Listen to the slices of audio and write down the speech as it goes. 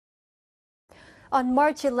On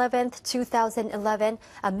March 11, 2011,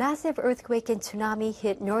 a massive earthquake and tsunami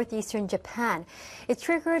hit northeastern Japan. It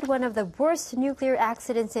triggered one of the worst nuclear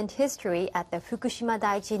accidents in history at the Fukushima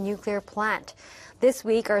Daiichi nuclear plant. This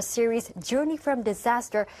week, our series Journey from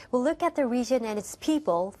Disaster will look at the region and its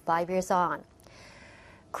people 5 years on.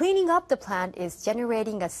 Cleaning up the plant is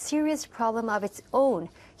generating a serious problem of its own,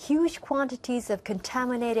 huge quantities of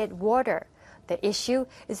contaminated water. The issue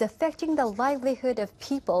is affecting the livelihood of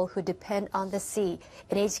people who depend on the sea.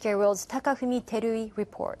 NHK World's Takafumi Terui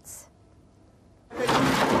reports.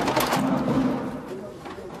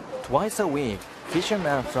 Twice a week,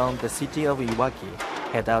 fishermen from the city of Iwaki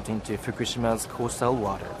head out into Fukushima's coastal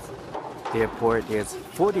waters. Their port is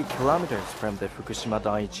 40 kilometers from the Fukushima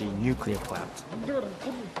Daiichi nuclear plant.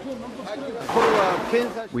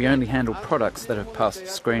 We only handle products that have passed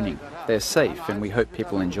screening. They're safe and we hope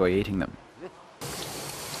people enjoy eating them.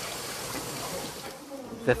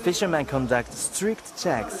 The fishermen conduct strict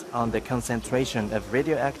checks on the concentration of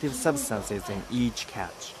radioactive substances in each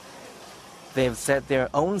catch. They've set their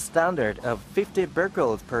own standard of 50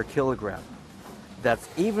 becquerels per kilogram. That's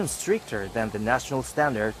even stricter than the national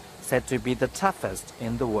standard, said to be the toughest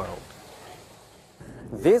in the world.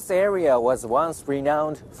 This area was once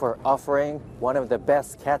renowned for offering one of the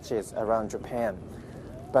best catches around Japan.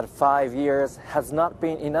 But 5 years has not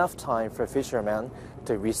been enough time for fishermen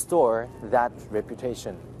to restore that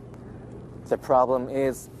reputation. The problem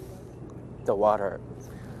is the water.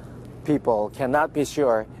 People cannot be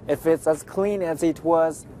sure if it's as clean as it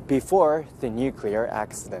was before the nuclear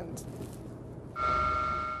accident.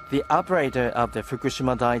 The operator of the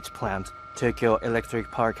Fukushima Daiichi plant, Tokyo Electric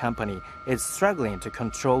Power Company, is struggling to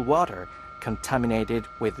control water contaminated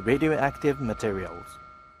with radioactive materials.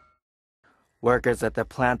 Workers at the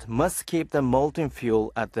plant must keep the molten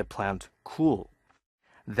fuel at the plant cool.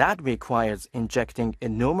 That requires injecting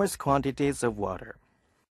enormous quantities of water.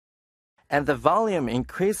 And the volume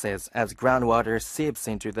increases as groundwater seeps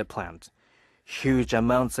into the plant. Huge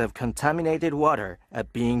amounts of contaminated water are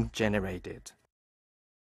being generated.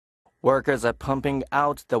 Workers are pumping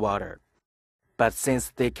out the water. But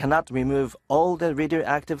since they cannot remove all the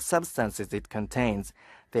radioactive substances it contains,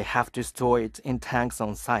 they have to store it in tanks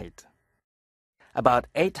on site. About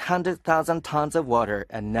 800,000 tons of water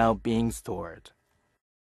are now being stored.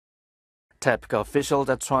 TEPCO officials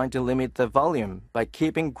are trying to limit the volume by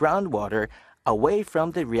keeping groundwater away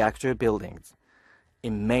from the reactor buildings.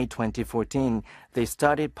 In May 2014, they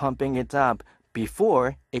started pumping it up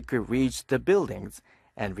before it could reach the buildings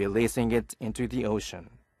and releasing it into the ocean.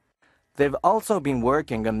 They've also been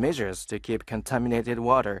working on measures to keep contaminated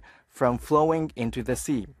water from flowing into the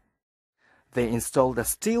sea. They installed a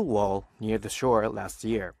steel wall near the shore last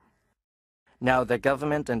year. Now the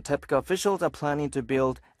government and TEPCO officials are planning to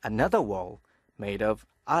build another wall made of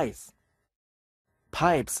ice.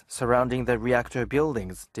 Pipes surrounding the reactor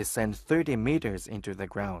buildings descend 30 meters into the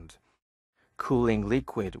ground. Cooling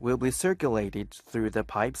liquid will be circulated through the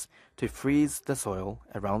pipes to freeze the soil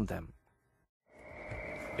around them.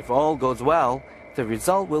 If all goes well, the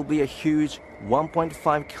result will be a huge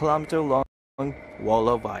 1.5-kilometer long wall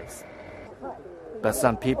of ice. But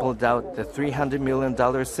some people doubt the $300 million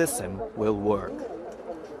system will work.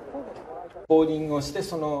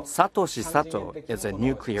 Satoshi Sato is a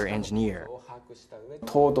nuclear engineer.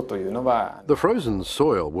 The frozen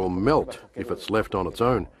soil will melt if it's left on its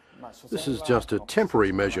own. This is just a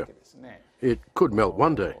temporary measure. It could melt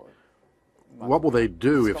one day. What will they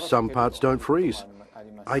do if some parts don't freeze?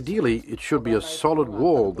 Ideally, it should be a solid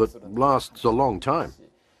wall that lasts a long time.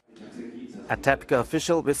 A TEPCO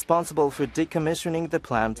official responsible for decommissioning the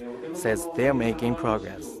plant says they're making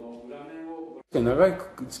progress.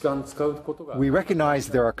 We recognize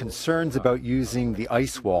there are concerns about using the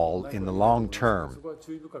ice wall in the long term,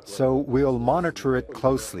 so we'll monitor it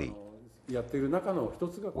closely.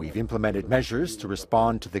 We've implemented measures to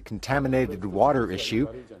respond to the contaminated water issue,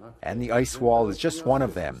 and the ice wall is just one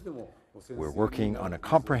of them. We're working on a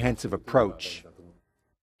comprehensive approach.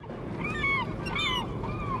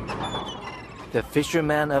 The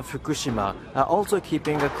fishermen of Fukushima are also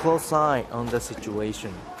keeping a close eye on the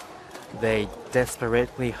situation. They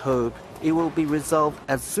desperately hope it will be resolved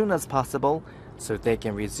as soon as possible so they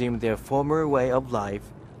can resume their former way of life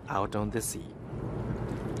out on the sea.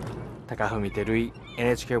 Takafumi Terui,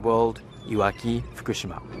 NHK World, Iwaki,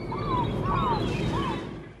 Fukushima.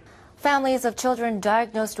 Families of children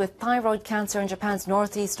diagnosed with thyroid cancer in Japan's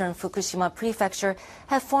northeastern Fukushima prefecture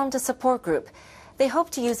have formed a support group. They hope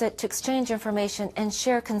to use it to exchange information and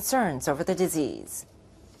share concerns over the disease.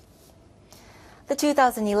 The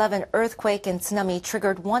 2011 earthquake and tsunami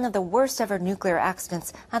triggered one of the worst ever nuclear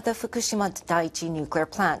accidents at the Fukushima Daiichi nuclear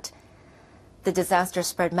plant. The disaster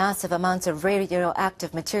spread massive amounts of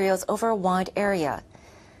radioactive materials over a wide area.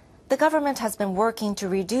 The government has been working to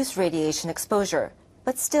reduce radiation exposure,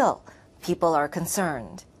 but still, people are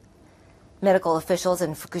concerned. Medical officials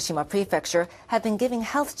in Fukushima Prefecture have been giving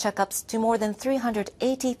health checkups to more than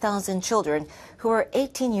 380,000 children who are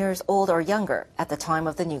 18 years old or younger at the time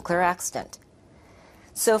of the nuclear accident.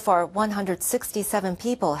 So far, 167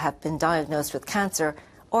 people have been diagnosed with cancer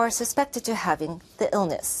or are suspected to having the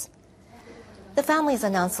illness. The families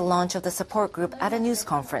announced the launch of the support group at a news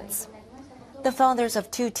conference. The fathers of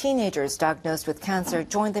 2 teenagers diagnosed with cancer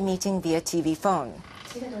joined the meeting via TV phone.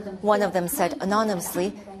 One of them said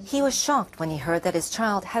anonymously he was shocked when he heard that his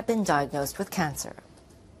child had been diagnosed with cancer.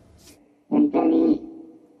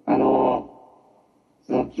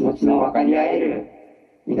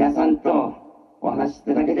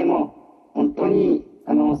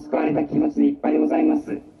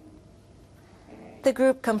 The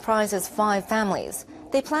group comprises 5 families.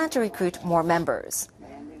 They plan to recruit more members.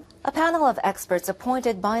 A panel of experts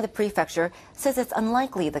appointed by the prefecture says it's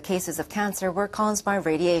unlikely the cases of cancer were caused by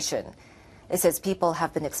radiation. It says people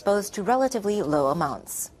have been exposed to relatively low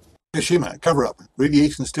amounts. Fukushima cover-up.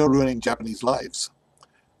 Radiation still ruining Japanese lives.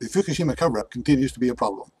 The Fukushima cover-up continues to be a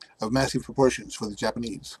problem of massive proportions for the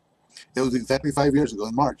Japanese. It was exactly 5 years ago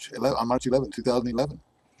on March 11, 2011,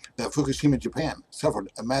 that Fukushima, Japan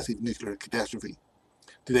suffered a massive nuclear catastrophe.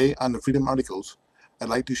 Today on the Freedom Articles, I'd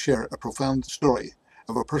like to share a profound story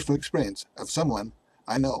of a personal experience of someone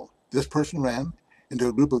I know. This person ran into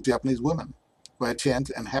a group of Japanese women by chance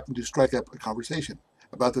and happened to strike up a conversation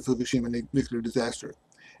about the Fukushima nuclear disaster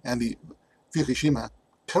and the Fukushima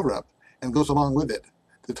cover-up, and goes along with it.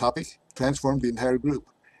 The topic transformed the entire group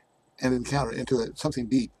and encounter into something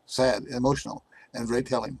deep, sad, emotional, and very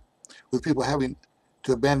telling, with people having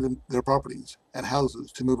to abandon their properties and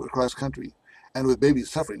houses to move across country, and with babies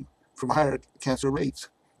suffering from higher cancer rates.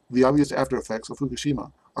 The obvious after effects of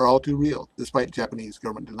Fukushima are all too real, despite Japanese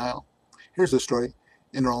government denial. Here's the story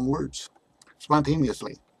in their own words.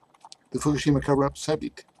 Spontaneously, the Fukushima cover-up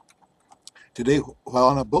subject. Today, while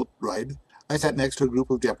on a boat ride, I sat next to a group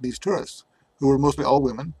of Japanese tourists, who were mostly all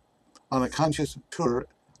women, on a conscious tour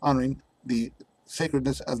honoring the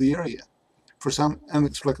sacredness of the area. For some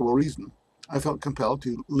inexplicable reason, I felt compelled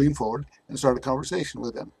to lean forward and start a conversation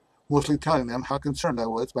with them, mostly telling them how concerned I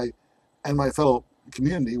was and my fellow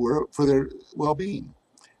community were for their well-being.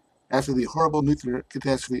 After the horrible nuclear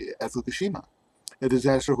catastrophe at Fukushima, a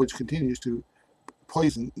disaster which continues to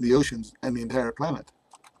poison the oceans and the entire planet.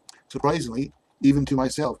 Surprisingly, even to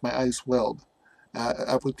myself, my eyes welled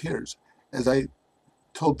up with tears as I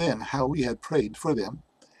told them how we had prayed for them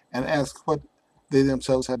and asked what they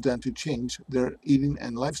themselves had done to change their eating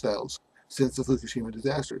and lifestyles since the Fukushima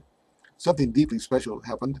disaster. Something deeply special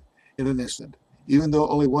happened in an instant. Even though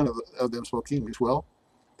only one of them spoke English well,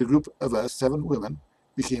 the group of us, 7 women,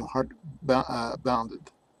 became heart-bonded,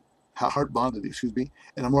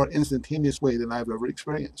 in a more instantaneous way than I've ever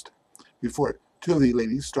experienced before. 2 of the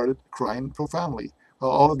ladies started crying profoundly,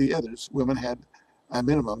 while all of the others, women, had a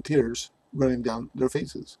minimum tears running down their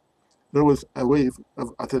faces. There was a wave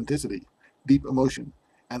of authenticity, deep emotion,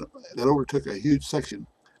 and that overtook a huge section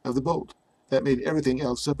of the boat that made everything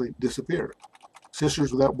else simply disappear.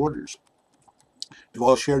 Sisters Without Borders, who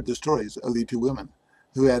all shared the stories of the 2 women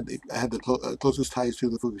who had the closest ties to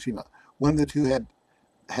the Fukushima. One of the 2 had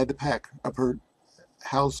to pack up her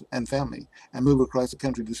house and family and move across the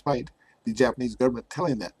country despite the Japanese government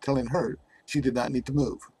telling her she did not need to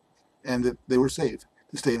move and that they were safe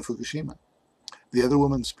to stay in Fukushima. The other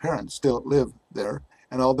woman's parents still live there,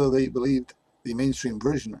 and although they believed the mainstream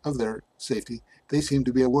version of their safety, they seemed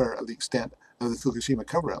to be aware of the extent of the Fukushima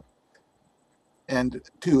cover-up and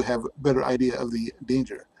to have a better idea of the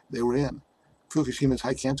danger they were in. Fukushima's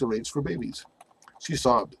high cancer rates for babies. She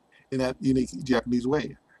sobbed in that unique Japanese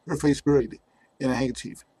way, her face buried in a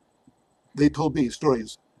handkerchief. They told me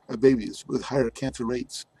stories of babies with higher cancer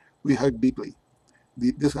rates. We hugged deeply.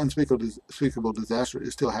 This unspeakable disaster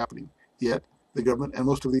is still happening, yet the government and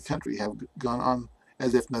most of the country have gone on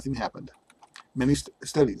as if nothing happened. Many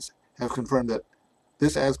studies have confirmed that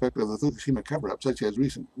this aspect of the Fukushima cover-up, such as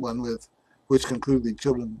recent one which concluded the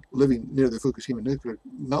children living near the Fukushima nuclear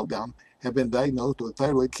meltdown have been diagnosed with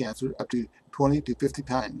thyroid cancer up to 20 to 50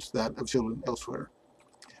 times that of children elsewhere.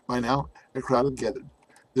 By now, a crowd had gathered.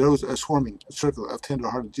 There was a swarming circle of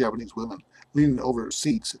tender-hearted Japanese women leaning over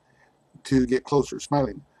seats to get closer,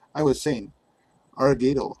 smiling. I was saying,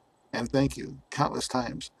 arigato, and thank you, countless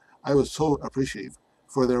times. I was so appreciative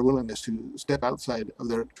for their willingness to step outside of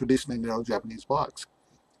their traditionally narrow Japanese box.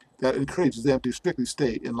 That encourages them to strictly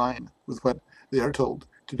stay in line with what they are told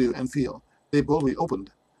to do and feel. They boldly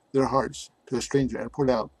opened their hearts to a stranger and poured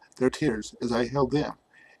out their tears as I held them.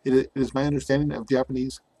 It is my understanding of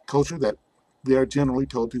Japanese culture that they are generally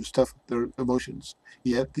told to stuff their emotions.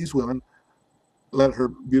 Yet these women let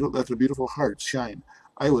their beautiful hearts shine.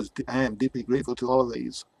 I am deeply grateful to all of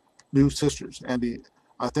these new sisters and the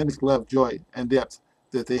authentic love, joy, and depth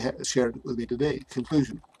that they shared with me today.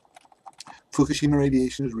 Conclusion. Fukushima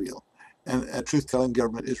radiation is real, and a truth-telling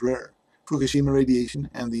government is rare. Fukushima radiation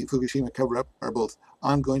and the Fukushima cover-up are both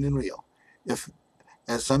ongoing and real. If,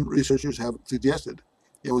 as some researchers have suggested,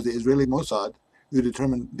 it was the Israeli Mossad who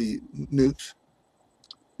determined the nukes,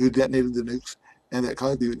 who detonated the nukes, and that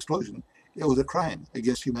caused the explosion, it was a crime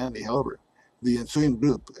against humanity. However, the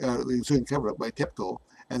ensuing cover-up by TEPCO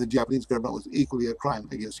and the Japanese government was equally a crime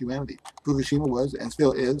against humanity. Fukushima was, and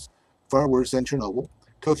still is, far worse than Chernobyl.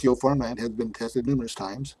 Tokyo farmland has been tested numerous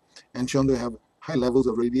times and shown to have high levels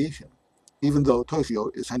of radiation. Even though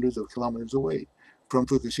Tokyo is hundreds of kilometers away from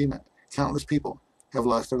Fukushima, countless people have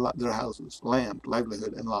lost their houses, land,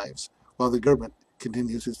 livelihood, and lives, while the government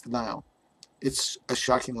continues its denial. It's a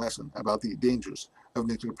shocking lesson about the dangers of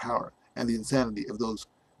nuclear power and the insanity of those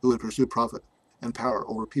who would pursue profit and power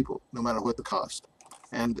over people, no matter what the cost.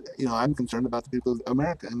 And, I'm concerned about the people of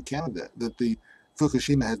America and Canada, that the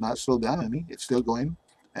Fukushima has not slowed down any. It's still going.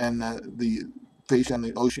 And the fish in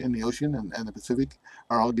the ocean and the Pacific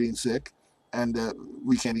are all getting sick. And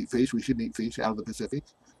we can't eat fish. We shouldn't eat fish out of the Pacific.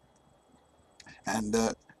 And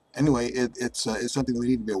anyway, it's something we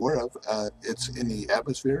need to be aware of. It's in the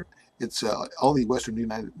atmosphere. It's all the Western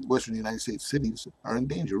United States cities are in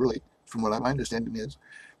danger, really, from what my understanding is.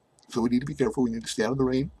 So we need to be careful. We need to stay out of the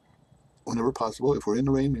rain whenever possible. If we're in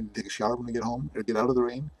the rain, we need to take a shower when we get home or get out of the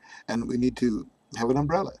rain. And we need to have an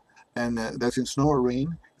umbrella. And that's in snow or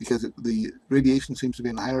rain, because the radiation seems to be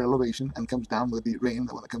in a higher elevation and comes down with the rain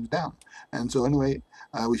when it comes down. And so anyway,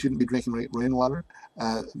 we shouldn't be drinking rainwater.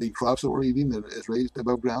 The crops that we're eating that is raised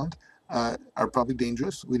above ground are probably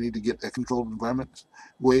dangerous. We need to get a controlled environment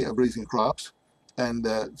way of raising crops. And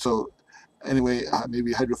so anyway,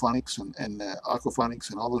 maybe hydroponics and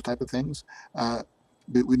aquaponics and all those type of things.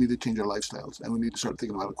 We need to change our lifestyles, and we need to start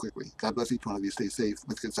thinking about it quickly. God bless each one of you. Stay safe.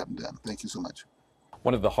 Let's get something done. Thank you so much.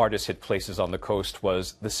 One of the hardest hit places on the coast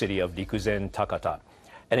was the city of Rikuzen Takata.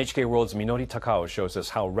 NHK World's Minori Takao shows us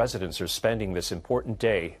how residents are spending this important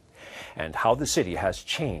day and how the city has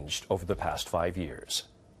changed over the past 5 years.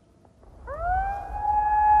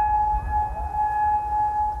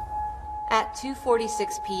 At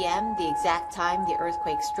 2:46 p.m., the exact time the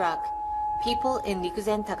earthquake struck, people in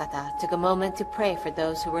Rikuzen Takata took a moment to pray for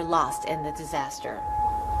those who were lost in the disaster.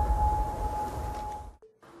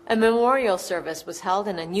 A memorial service was held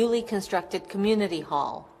in a newly constructed community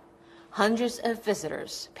hall. Hundreds of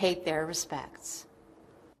visitors paid their respects.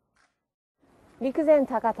 Rikuzen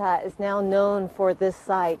Takata is now known for this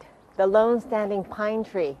site, the lone standing pine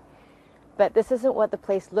tree. But this isn't what the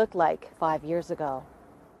place looked like 5 years ago.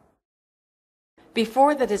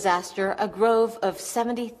 Before the disaster, a grove of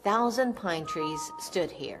 70,000 pine trees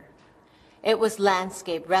stood here. It was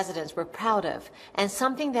landscape residents were proud of and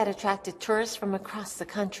something that attracted tourists from across the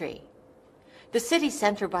country. The city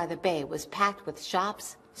center by the bay was packed with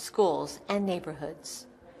shops, schools, and neighborhoods.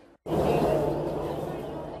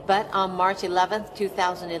 But on March 11,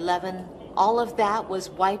 2011, all of that was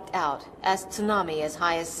wiped out as tsunami as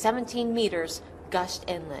high as 17 meters gushed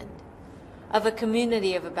inland. Of a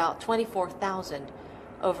community of about 24,000,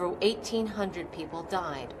 over 1,800 people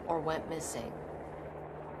died or went missing.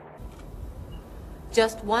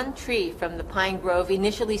 Just one tree from the pine grove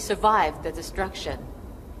initially survived the destruction,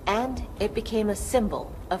 and it became a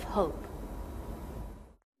symbol of hope.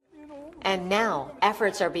 And now,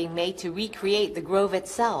 efforts are being made to recreate the grove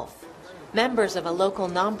itself. Members of a local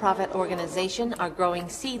nonprofit organization are growing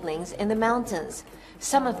seedlings in the mountains.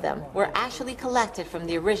 Some of them were actually collected from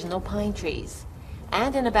the original pine trees.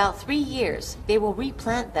 And in about 3 years, they will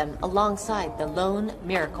replant them alongside the lone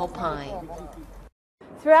miracle pine.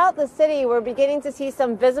 Throughout the city, we're beginning to see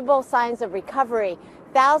some visible signs of recovery.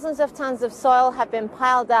 Thousands of tons of soil have been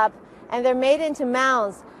piled up, and they're made into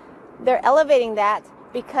mounds. They're elevating that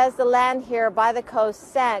because the land here by the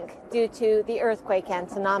coast sank due to the earthquake and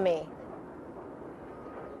tsunami.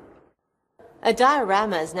 A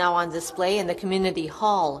diorama is now on display in the community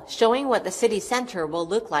hall, showing what the city center will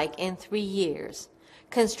look like in 3 years.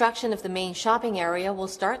 Construction of the main shopping area will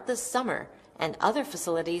start this summer, and other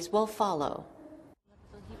facilities will follow.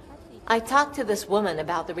 I talked to this woman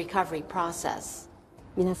about the recovery process.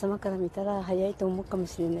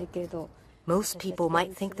 Most people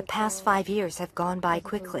might think the past 5 years have gone by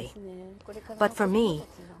quickly. But for me,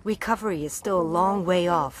 recovery is still a long way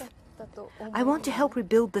off. I want to help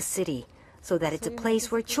rebuild the city, so that it's a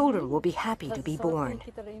place where children will be happy to be born.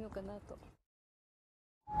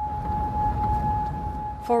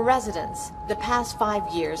 For residents, the past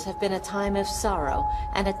 5 years have been a time of sorrow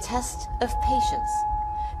and a test of patience.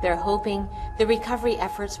 They're hoping the recovery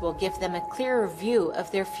efforts will give them a clearer view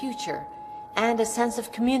of their future and a sense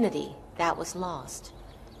of community that was lost.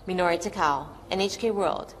 Minori Takao, NHK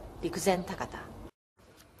World, Rikuzen Takata.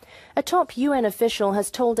 A top UN official has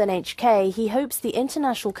told NHK he hopes the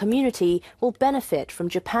international community will benefit from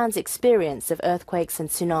Japan's experience of earthquakes and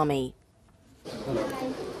tsunami.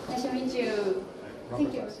 Nice to meet you.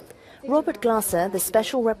 Thank you. Robert Glasser, the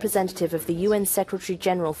special representative of the UN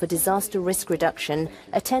Secretary-General for Disaster Risk Reduction,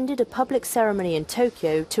 attended a public ceremony in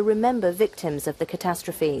Tokyo to remember victims of the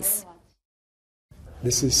catastrophes.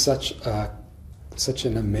 This is such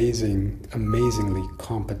an amazingly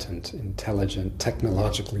competent, intelligent,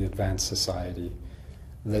 technologically advanced society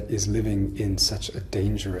that is living in such a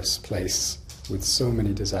dangerous place with so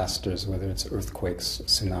many disasters, whether it's earthquakes,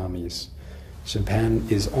 tsunamis. Japan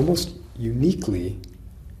is almost uniquely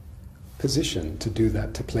positioned to do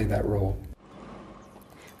that, to play that role.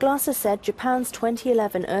 Glasser said Japan's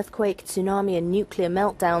 2011 earthquake, tsunami and nuclear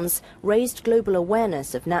meltdowns raised global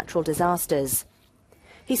awareness of natural disasters.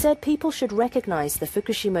 He said people should recognize the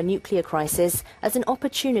Fukushima nuclear crisis as an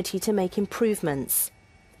opportunity to make improvements.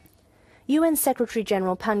 UN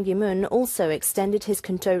Secretary-General Ban Ki-moon also extended his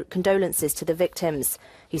condolences to the victims.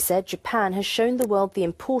 He said Japan has shown the world the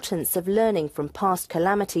importance of learning from past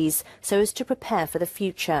calamities so as to prepare for the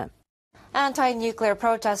future. Anti-nuclear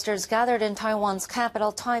protesters gathered in Taiwan's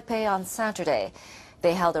capital, Taipei, on Saturday.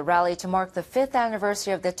 They held a rally to mark the 5th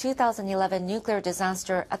anniversary of the 2011 nuclear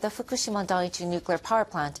disaster at the Fukushima Daiichi nuclear power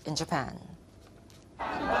plant in Japan.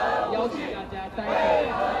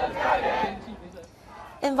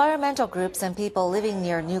 Environmental groups and people living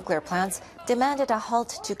near nuclear plants demanded a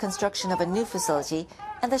halt to construction of a new facility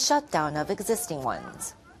and the shutdown of existing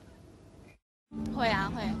ones.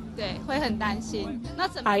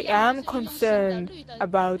 I am concerned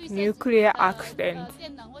about nuclear accidents.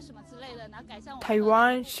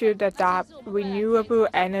 Taiwan should adopt renewable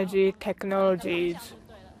energy technologies.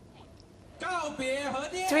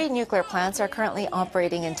 3 nuclear plants are currently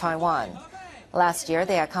operating in Taiwan. Last year,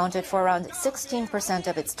 they accounted for around 16%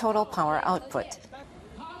 of its total power output.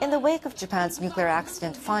 In the wake of Japan's nuclear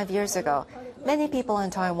accident 5 years ago, many people in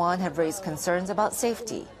Taiwan have raised concerns about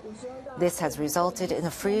safety. This has resulted in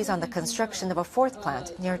a freeze on the construction of a 4th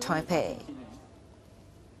plant near Taipei.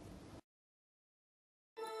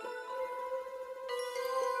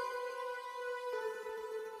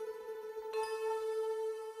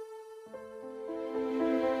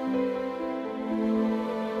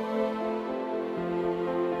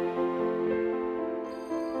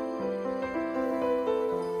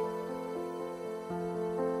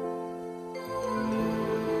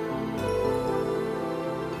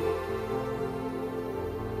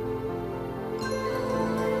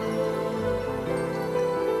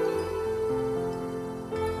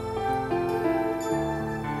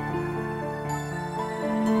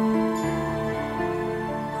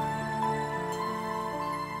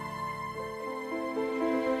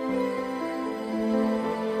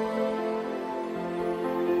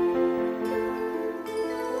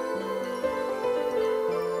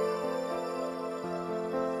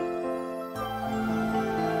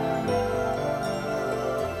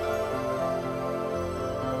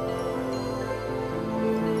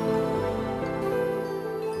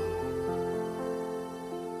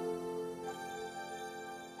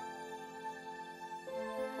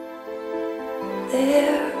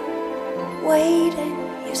 There, waiting,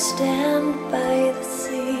 you stand by the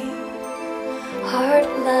sea, heart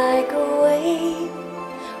like a wave,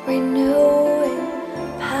 renewing,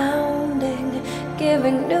 pounding,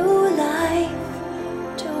 giving new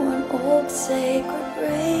life to an old sacred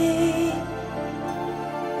ring,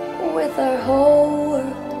 with our whole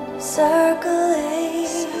world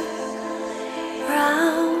circling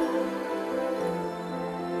round.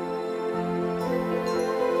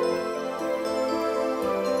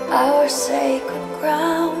 Our sacred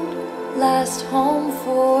ground, last home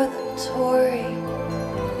for the Tory.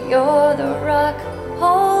 You're the rock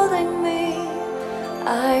holding me,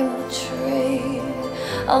 I'm the tree.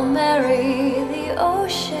 I'll marry the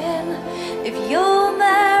ocean if you'll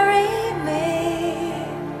marry me,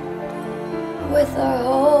 with our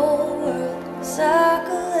whole world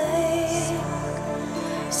circling.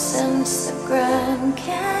 Since the Grand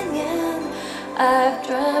Canyon, I've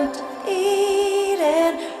dreamt of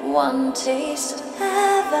Eden, one taste of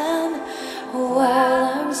heaven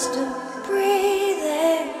while I'm still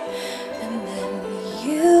breathing, and then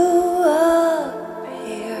you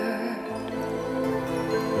appeared.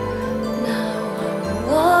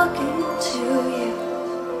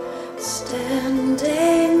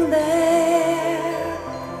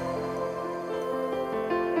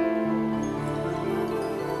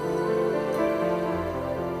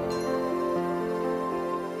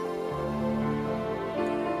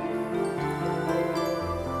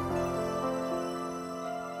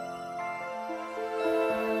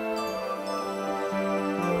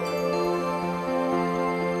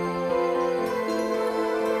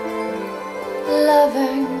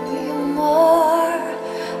 loving you more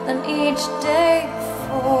than each day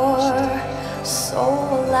before. So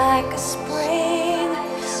like a spring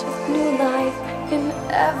with new life in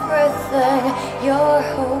everything. Your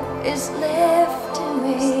hope is lifting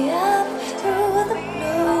me up through the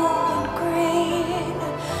blue and green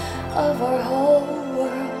of our whole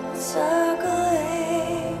world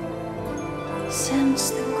circling.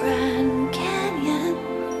 Since the Grand Canyon,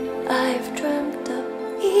 I've dreamt of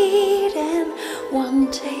Eden, one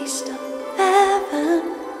taste of heaven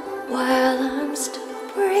while I'm still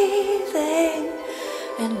breathing,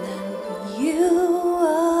 and then you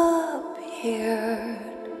appeared.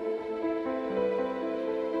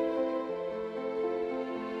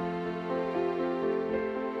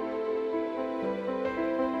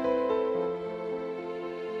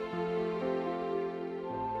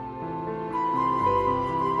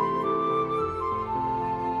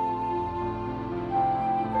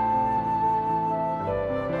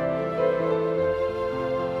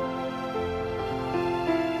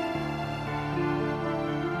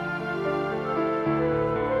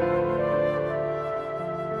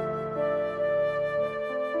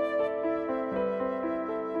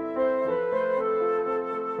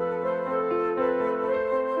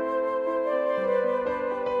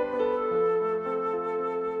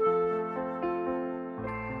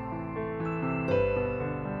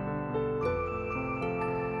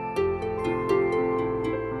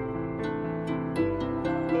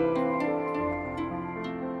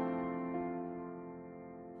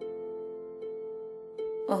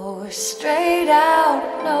 Oh, we're straight out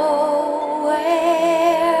of nowhere,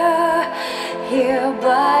 here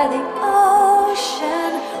by the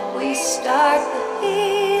ocean, we start the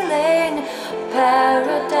healing,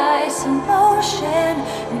 paradise in motion,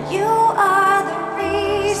 and you are the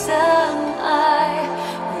reason I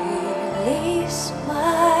release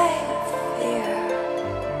my fear.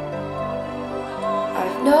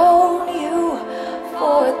 I've known you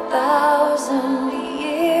for 1,000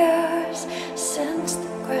 years, since the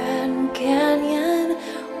Grand Canyon,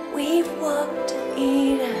 we've walked to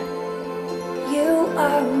Eden. You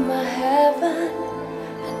are my heaven,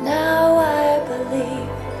 and now I believe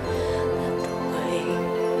that the way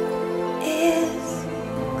is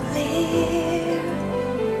clear.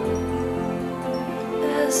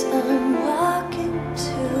 As I'm walking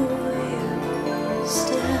to you,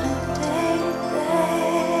 standing there,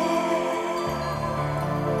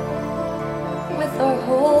 with our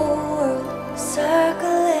whole world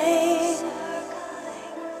circling,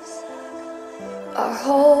 our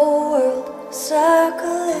whole world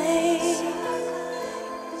circling.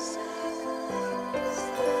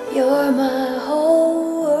 You're my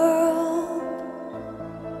whole world.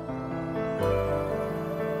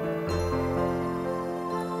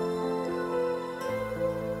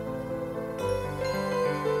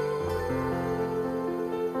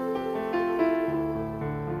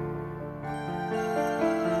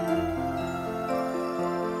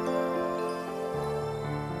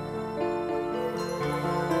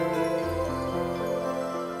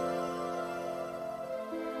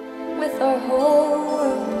 With our whole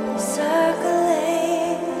world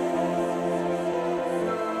circling,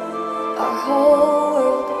 our whole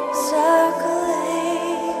world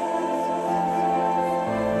circling.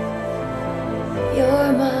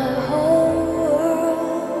 You're my whole world.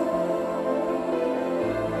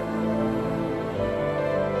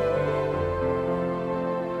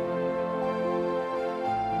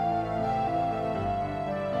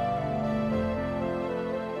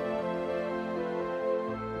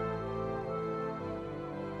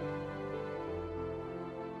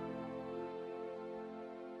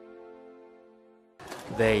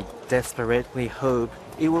 They desperately hope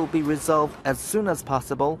it will be resolved as soon as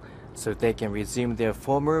possible so they can resume their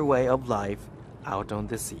former way of life out on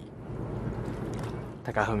the sea.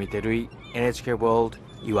 高文照井 NHK World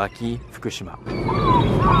いわき福島